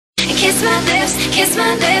kiss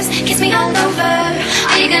my lips, kiss me all over.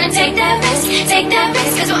 Are you gonna take that risk,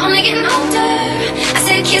 cause we're only getting older. I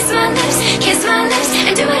said kiss my lips,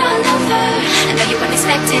 and do it all over. I know you weren't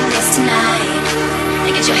expecting this tonight.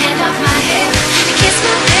 Now get your hand off my hip, and kiss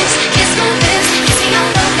my lips, kiss me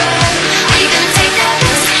all over. Are you gonna take that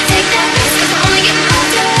risk, cause we're only getting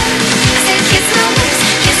older. I said kiss my lips,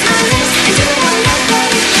 and do it all over.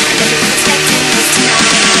 I know you weren't expecting this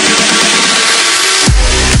tonight.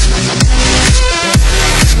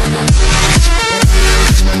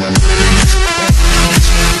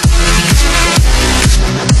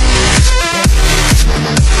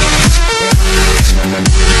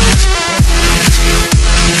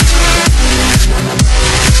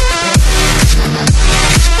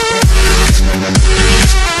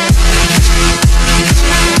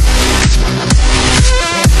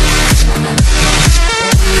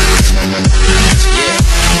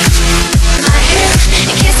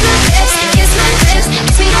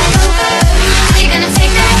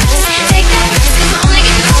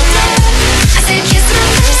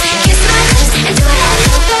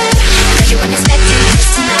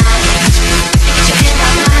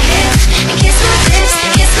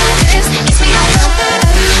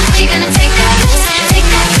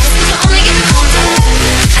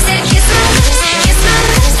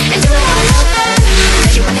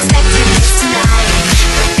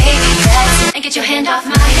 Get your hand off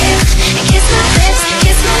my hip and kiss my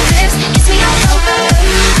lips, kiss me all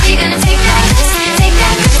over.